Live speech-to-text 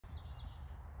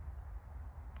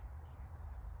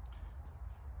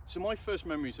So my first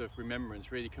memories of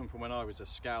Remembrance really come from when I was a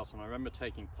scout, and I remember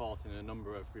taking part in a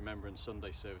number of Remembrance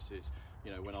Sunday services,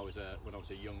 you know, when I was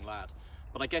a young lad.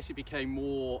 But I guess it became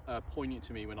more poignant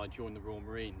to me when I joined the Royal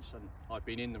Marines, and I've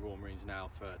been in the Royal Marines now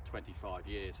for 25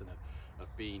 years and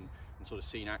have been and sort of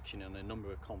seen action in a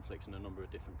number of conflicts in a number of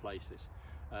different places.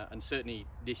 And certainly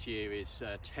this year is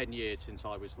 10 years since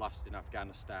I was last in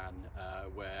Afghanistan,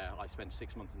 where I spent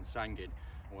 6 months in Sangin,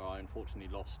 where I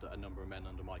unfortunately lost a number of men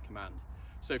under my command.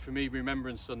 So for me,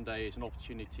 Remembrance Sunday is an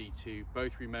opportunity to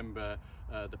both remember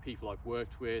the people I've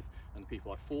worked with and the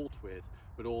people I've fought with,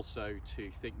 but also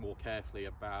to think more carefully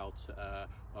about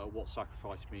what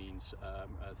sacrifice means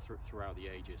throughout the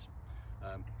ages.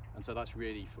 And so that's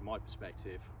really, from my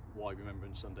perspective, why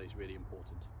Remembrance Sunday is really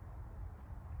important.